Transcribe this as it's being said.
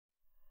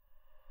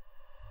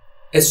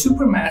A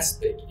super mass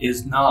spec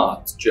is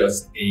not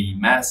just a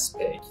mass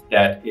spec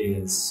that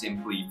is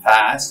simply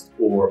fast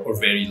or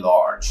very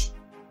large.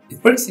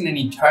 It works in an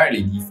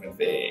entirely different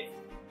way.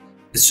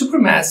 A super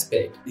mass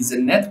spec is a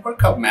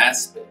network of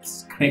mass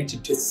specs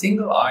connected to a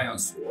single ion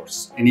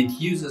source, and it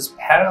uses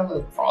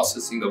parallel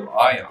processing of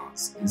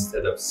ions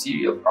instead of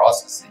serial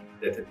processing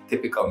that a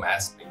typical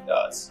mass spec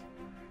does.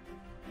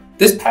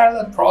 This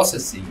parallel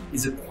processing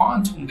is a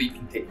quantum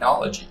leaping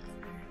technology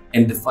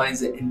and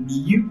defines a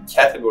new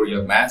category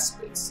of mass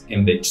specs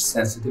in which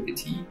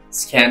sensitivity,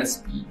 scan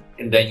speed,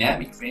 and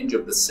dynamic range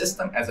of the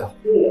system as a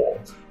whole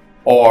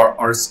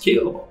are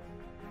scalable.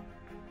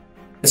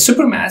 A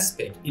super mass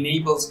spec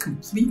enables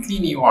completely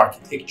new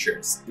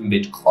architectures in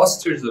which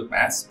clusters of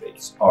mass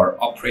specs are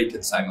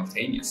operated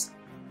simultaneously.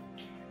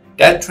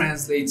 That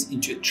translates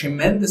into a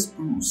tremendous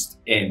boost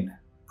in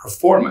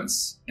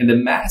performance and a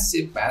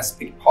massive mass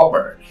spec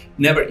power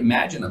never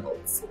imaginable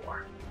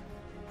before.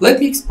 Let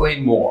me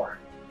explain more.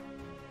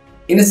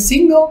 In a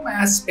single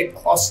mass spec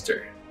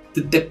cluster,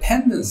 the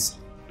dependency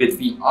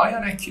between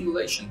ion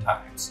accumulation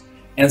times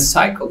and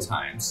cycle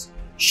times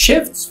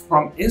shifts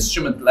from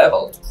instrument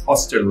level to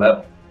cluster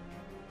level.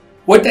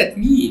 What that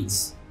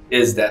means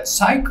is that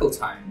cycle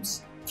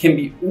times can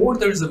be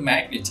orders of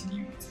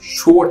magnitude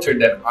shorter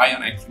than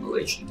ion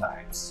accumulation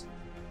times.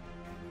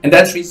 And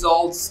that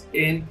results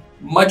in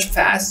much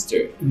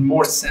faster and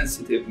more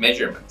sensitive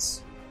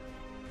measurements.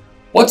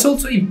 What's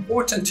also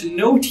important to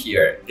note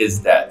here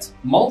is that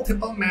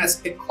multiple mass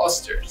spec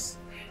clusters,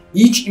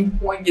 each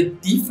employing a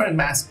different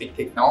mass spec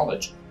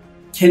technology,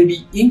 can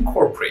be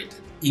incorporated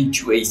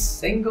into a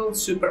single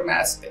super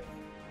mass spec.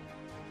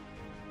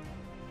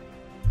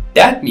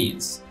 That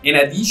means, in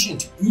addition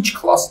to each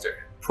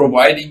cluster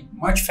providing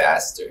much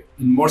faster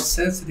and more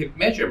sensitive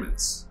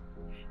measurements,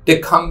 the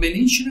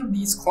combination of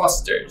these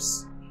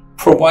clusters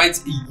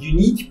provides a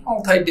unique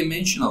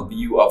multidimensional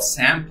view of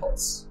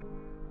samples.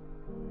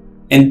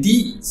 And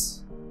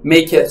these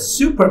make a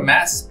super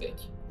mass spec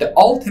the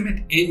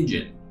ultimate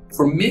engine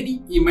for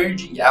many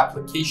emerging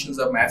applications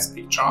of mass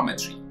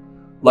spectrometry,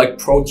 like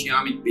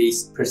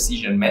proteomic-based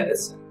precision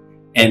medicine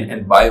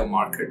and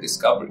biomarker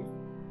discovery.